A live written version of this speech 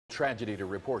Tragedy to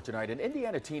report tonight. An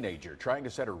Indiana teenager trying to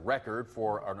set a record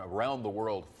for an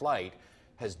around-the-world flight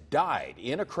has died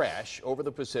in a crash over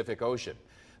the Pacific Ocean.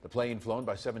 The plane flown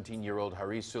by 17-year-old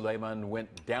Haris Suleiman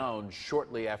went down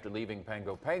shortly after leaving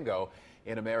Pago Pago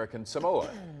in American Samoa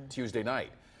Tuesday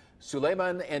night.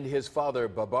 Suleiman and his father,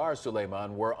 Babar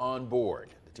Suleiman, were on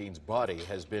board. The teen's body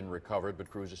has been recovered, but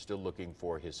crews are still looking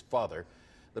for his father.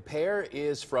 The pair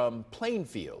is from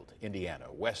Plainfield, Indiana,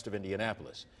 west of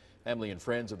Indianapolis. Family and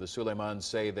friends of the Suleimans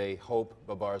say they hope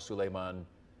Babar Suleiman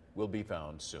will be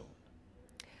found soon.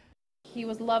 He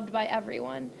was loved by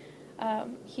everyone.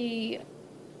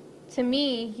 To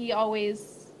me, he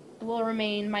always will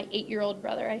remain my 8-year-old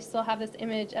brother. I still have this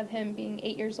image of him being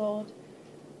 8 years old.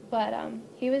 But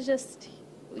he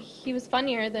was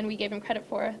funnier than we gave him credit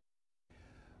for.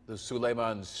 The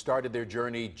Suleimans started their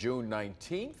journey June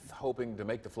 19th, hoping to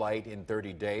make the flight in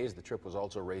 30 days. The trip was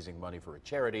also raising money for a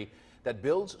charity that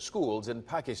builds schools in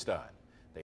Pakistan.